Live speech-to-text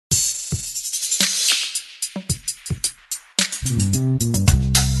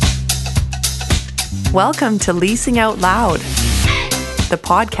Welcome to Leasing Out Loud, the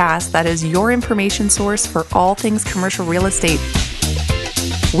podcast that is your information source for all things commercial real estate.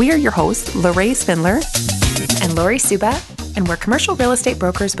 We are your hosts, Lorraine Spindler and Lori Suba, and we're commercial real estate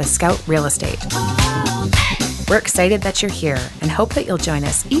brokers with Scout Real Estate. We're excited that you're here and hope that you'll join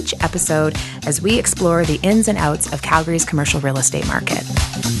us each episode as we explore the ins and outs of Calgary's commercial real estate market.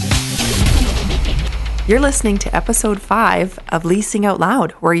 You're listening to episode 5 of Leasing Out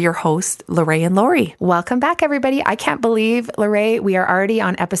Loud. We're your hosts, Lorraine and Lori. Welcome back, everybody. I can't believe, Lorraine, we are already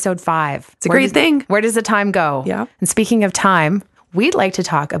on episode 5. It's a great thing. Where does the time go? Yeah. And speaking of time, we'd like to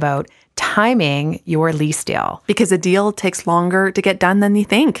talk about timing your lease deal. Because a deal takes longer to get done than you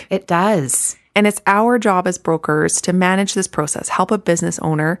think. It does. And it's our job as brokers to manage this process, help a business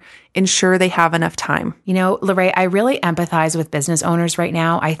owner ensure they have enough time. You know, Lorraine, I really empathize with business owners right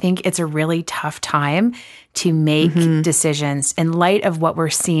now. I think it's a really tough time to make decisions in light of what we're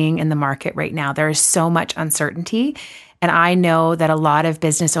seeing in the market right now. There is so much uncertainty. And I know that a lot of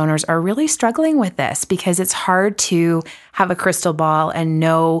business owners are really struggling with this because it's hard to have a crystal ball and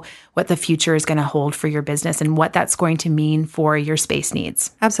know what the future is going to hold for your business and what that's going to mean for your space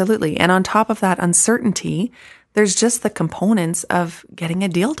needs. Absolutely. And on top of that uncertainty, there's just the components of getting a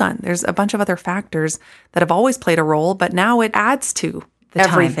deal done. There's a bunch of other factors that have always played a role, but now it adds to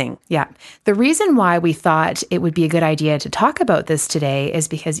everything. Yeah. The reason why we thought it would be a good idea to talk about this today is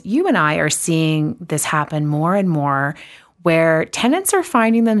because you and I are seeing this happen more and more where tenants are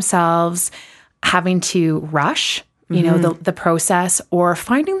finding themselves having to rush, you know, the process, or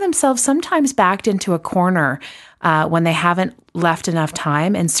finding themselves sometimes backed into a corner when they haven't left enough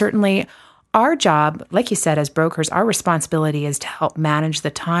time. And certainly our job, like you said, as brokers, our responsibility is to help manage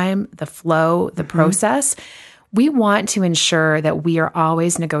the time, the flow, the process. We want to ensure that we are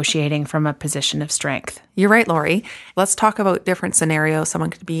always negotiating from a position of strength. You're right, Lori. Let's talk about different scenarios someone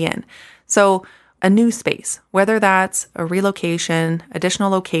could be in. So a new space, whether that's a relocation, additional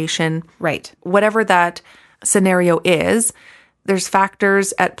location, right? Whatever that scenario is, there's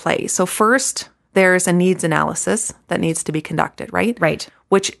factors at play. So first, there's a needs analysis that needs to be conducted, right? Right.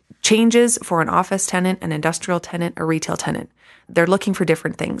 Which changes for an office tenant, an industrial tenant, a retail tenant. They're looking for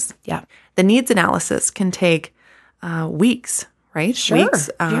different things. Yeah. The needs analysis can take weeks, right? Sure.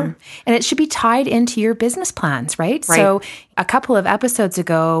 Weeks. Sure. And it should be tied into your business plans, right? Right. So a couple of episodes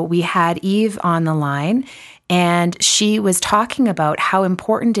ago, we had Eve on the line, and she was talking about how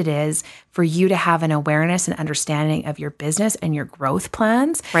important it is for you to have an awareness and understanding of your business and your growth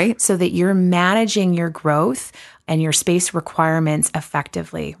plans, right? So that you're managing your growth and your space requirements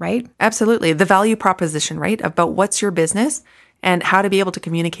effectively, right? Absolutely. The value proposition, right? About what's your business and how to be able to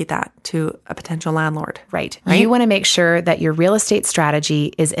communicate that to a potential landlord. Right. You want to make sure that your real estate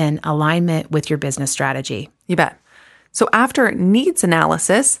strategy is in alignment with your business strategy. You bet. So after needs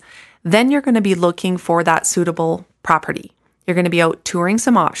analysis, then you're going to be looking for that suitable property. You're going to be out touring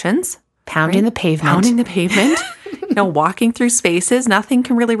some options. Pounding the pavement. Pounding the pavement. Walking through spaces. Nothing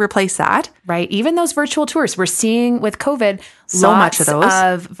can really replace that. Right. Even those virtual tours. We're seeing with COVID, so much of those.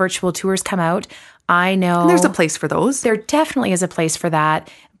 Of virtual tours come out. I know. And there's a place for those. There definitely is a place for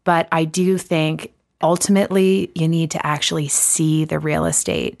that. But I do think ultimately you need to actually see the real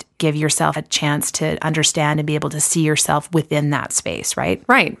estate, give yourself a chance to understand and be able to see yourself within that space, right?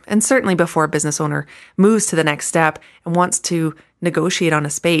 Right. And certainly before a business owner moves to the next step and wants to negotiate on a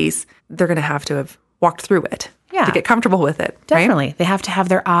space, they're going to have walked through it to get comfortable with it. Definitely. Right? They have to have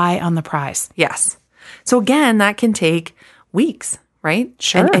their eye on the prize. Yes. So again, that can take weeks, right?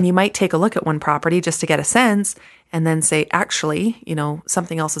 Sure. And you might take a look at one property just to get a sense and then say, actually,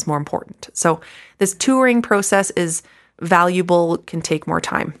 something else is more important. So this touring process is valuable, can take more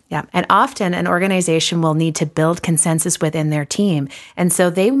time. Yeah. And often an organization will need to build consensus within their team. And so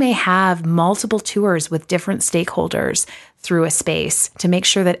they may have multiple tours with different stakeholders through a space to make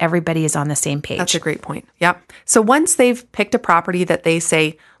sure that everybody is on the same page. That's a great point. Yep. So once they've picked a property that they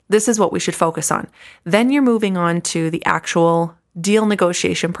say, this is what we should focus on, then you're moving on to the actual deal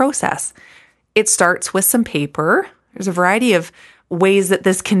negotiation process. It starts with some paper. There's a variety of ways that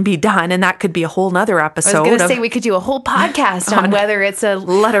this can be done, and that could be a whole nother episode. I was going to say we could do a whole podcast on whether it's a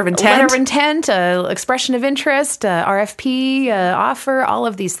letter of intent, expression of interest, RFP, offer, all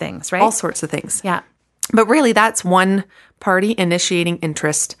of these things, right? All sorts of things. Yeah. But really, that's one party initiating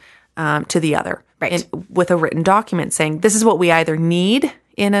interest to the other, right? With a written document saying, this is what we either need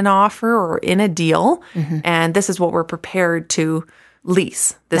in an offer or in a deal, and this is what we're prepared to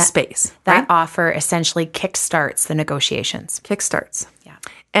lease this space. That offer essentially kickstarts the negotiations. Kickstarts. Yeah.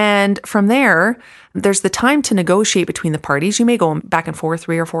 And from there, there's the time to negotiate between the parties. You may go back and forth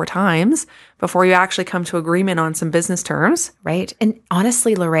 3 or 4 times before you actually come to agreement on some business terms. Right. And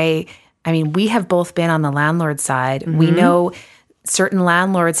honestly, Lorraine, I mean, we have both been on the landlord side. We know certain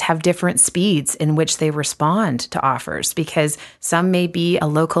landlords have different speeds in which they respond to offers because some may be a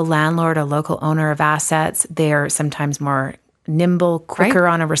local landlord, a local owner of assets. They're sometimes more nimble, quicker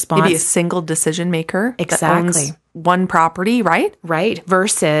on a response. Maybe a single decision maker that Exactly. owns one property, right? Right.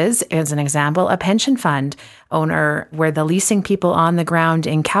 Versus, as an example, a pension fund owner where the leasing people on the ground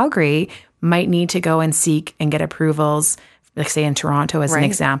in Calgary might need to go and seek and get approvals, like say in Toronto as an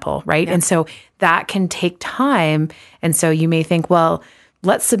example, right? And so that can take time. And so you may think, well,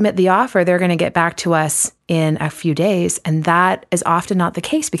 let's submit the offer. They're going to get back to us in a few days. And that is often not the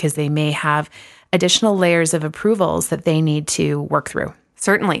case because they may have additional layers of approvals that they need to work through.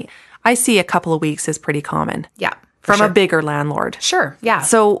 Certainly. I see a couple of weeks is pretty common. Yeah. From a bigger landlord. Sure. Yeah.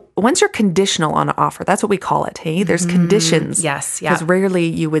 So once you're conditional on an offer, that's what we call it. Hey, there's conditions. Yes. Yeah. Because rarely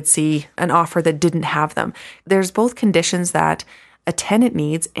you would see an offer that didn't have them. There's both conditions that a tenant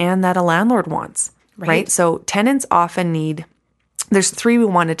needs and that a landlord wants. Right. So tenants often need, there's three we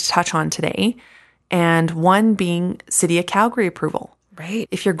wanted to touch on today. And one being City of Calgary approval. Right.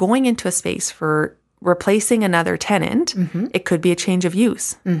 If you're going into a space for replacing another tenant, it could be a change of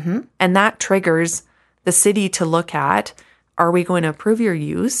use. And that triggers the city to look at, are we going to approve your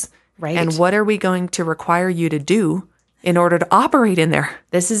use? Right. And what are we going to require you to do in order to operate in there?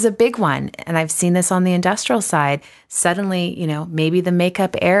 This is a big one. And I've seen this on the industrial side. Suddenly, maybe the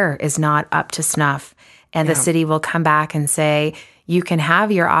makeup air is not up to snuff. And the city will come back and say, you can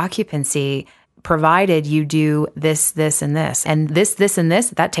have your occupancy provided you do this, this, and this. And this, and this,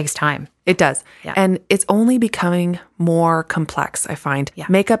 that takes time. It does. Yeah. And it's only becoming more complex, I find.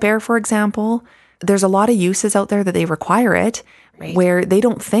 Makeup air, for example, there's a lot of uses out there that they require it where they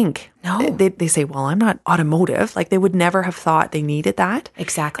don't think. No. They say, well, I'm not automotive. Like they would never have thought they needed that.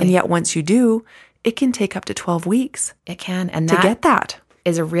 Exactly. And yet once you do, it can take up to 12 weeks It can. And to that get that.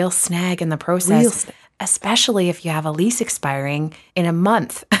 is a real snag in the process, especially if you have a lease expiring in a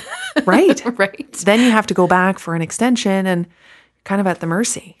month. Right. Right. Then you have to go back for an extension and kind of at the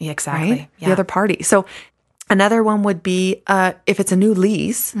mercy. Yeah, exactly. Right? The other party. So another one would be if it's a new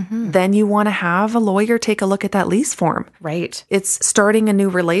lease, then you want to have a lawyer take a look at that lease form. Right. It's starting a new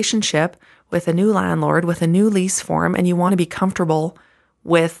relationship with a new landlord, with a new lease form, and you want to be comfortable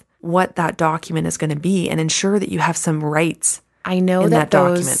with what that document is going to be and ensure that you have some rights. I know in that that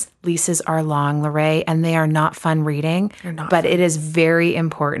those document. leases are long, Lorraine, and they are not fun reading. They're not but it is very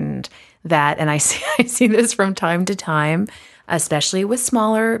important that, and I see this from time to time, especially with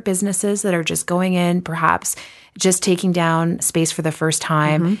smaller businesses that are just going in, perhaps just taking down space for the first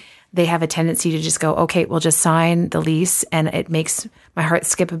time. They have a tendency to just go, okay, we'll just sign the lease. And it makes my heart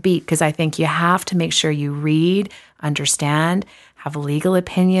skip a beat because I think you have to make sure you read, understand, have a legal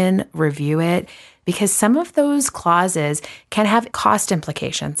opinion, review it. Because some of those clauses can have cost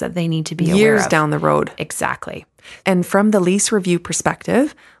implications that they need to be aware Years of. down the road. Exactly. And from the lease review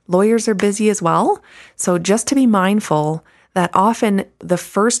perspective, lawyers are busy as well. So just to be mindful that often the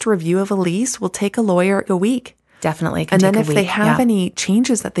first review of a lease will take a lawyer a week. Definitely. And then if they have any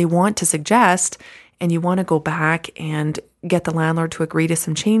changes that they want to suggest and you want to go back and get the landlord to agree to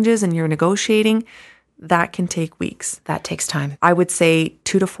some changes and you're negotiating, that can take weeks. That takes time. I would say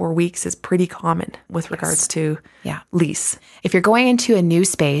 2 to 4 weeks is pretty common with regards to lease. If you're going into a new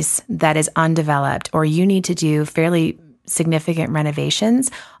space that is undeveloped or you need to do fairly significant renovations,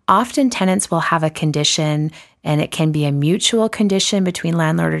 often tenants will have a condition, and it can be a mutual condition between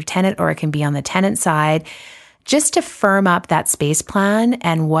landlord or tenant, or it can be on the tenant side, just to firm up that space plan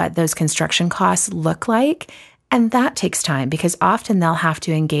and what those construction costs look like. And that takes time because often they'll have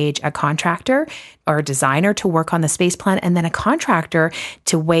to engage a contractor or a designer to work on the space plan and then a contractor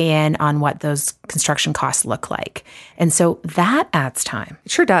to weigh in on what those construction costs look like. And so that adds time.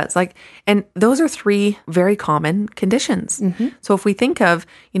 It sure does. And those are 3 very common conditions. So if we think of,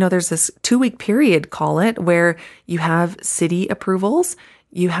 there's this 2-week period, call it, where you have city approvals,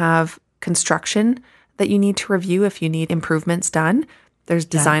 you have construction that you need to review if you need improvements done. There's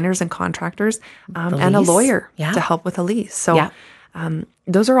designers and contractors and a lawyer to help with a lease. So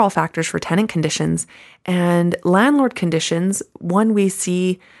those are all factors for tenant conditions. And landlord conditions, one we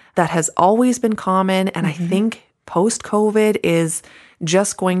see that has always been common, and I think post-COVID is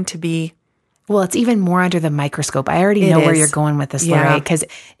just going to be... Well, it's even more under the microscope. I already know where you're going with this, Lorraine, because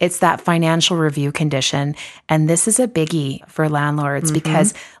it's that financial review condition. And this is a biggie for landlords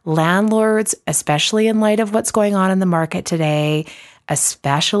because landlords, especially in light of what's going on in the market today,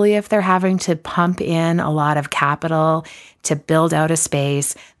 especially if they're having to pump in a lot of capital to build out a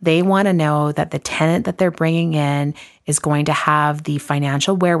space. They want to know that the tenant that they're bringing in is going to have the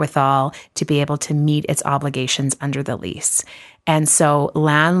financial wherewithal to be able to meet its obligations under the lease. And so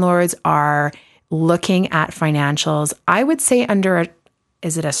landlords are looking at financials, I would say under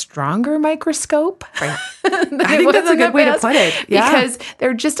is it a stronger microscope? Right. I think that's a good way to put it. Yeah. Because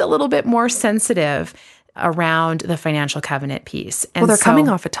they're just a little bit more sensitive around the financial covenant piece. And they're coming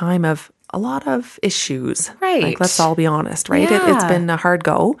off a time of a lot of issues. Right. Like, let's all be honest, right? Yeah. It's been a hard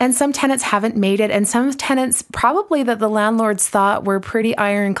go. And some tenants haven't made it. And some tenants probably that the landlords thought were pretty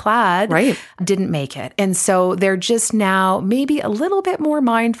ironclad didn't make it. And so they're just now maybe a little bit more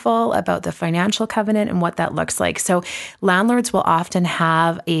mindful about the financial covenant and what that looks like. So landlords will often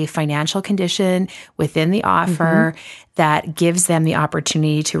have a financial condition within the offer that gives them the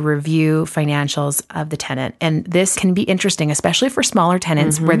opportunity to review financials of the tenant. And this can be interesting, especially for smaller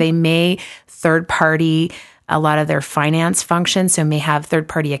tenants where they may third party a lot of their finance functions, so may have third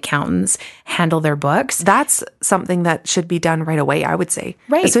party accountants handle their books. That's something that should be done right away, I would say.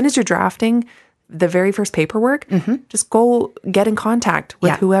 Right. As soon as you're drafting the very first paperwork, just go get in contact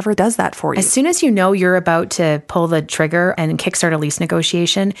with whoever does that for you. As soon as you know you're about to pull the trigger and kickstart a lease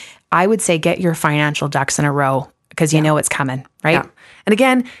negotiation, I would say get your financial ducks in a row because you know it's coming, right? Yeah. And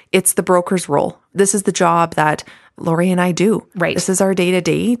again, it's the broker's role. This is the job that Lori and I do. Right. This is our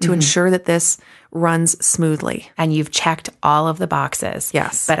day-to-day to ensure that this runs smoothly. And you've checked all of the boxes.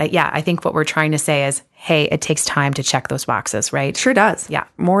 Yes. But I think what we're trying to say is, hey, it takes time to check those boxes, right? Sure does. Yeah.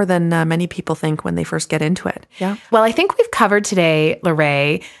 More than many people think when they first get into it. Yeah. Well, I think we've covered today,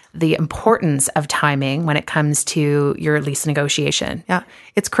 Lorraine, the importance of timing when it comes to your lease negotiation. Yeah.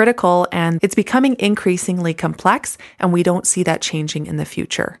 It's critical and it's becoming increasingly complex, and we don't see that changing in the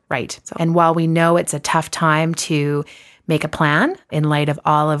future. Right. And while we know it's a tough time to make a plan in light of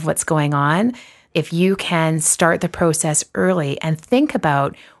all of what's going on, if you can start the process early and think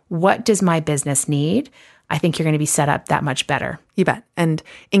about what does my business need, I think you're going to be set up that much better. You bet. And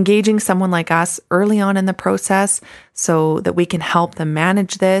engaging someone like us early on in the process so that we can help them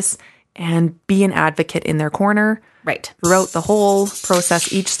manage this and be an advocate in their corner. Right. Throughout the whole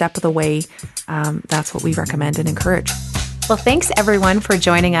process, each step of the way, that's what we recommend and encourage. Well, thanks everyone for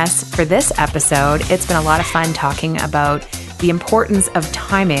joining us for this episode. It's been a lot of fun talking about the importance of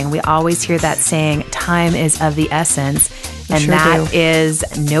timing. We always hear that saying, time is of the essence. And that is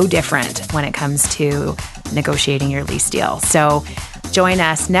no different when it comes to negotiating your lease deal. So join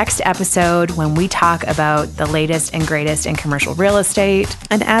us next episode when we talk about the latest and greatest in commercial real estate.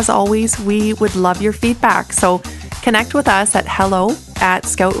 And as always, we would love your feedback. So connect with us at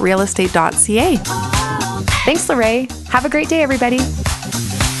hello@scoutrealestate.ca. Thanks, Lorraine. Have a great day, everybody.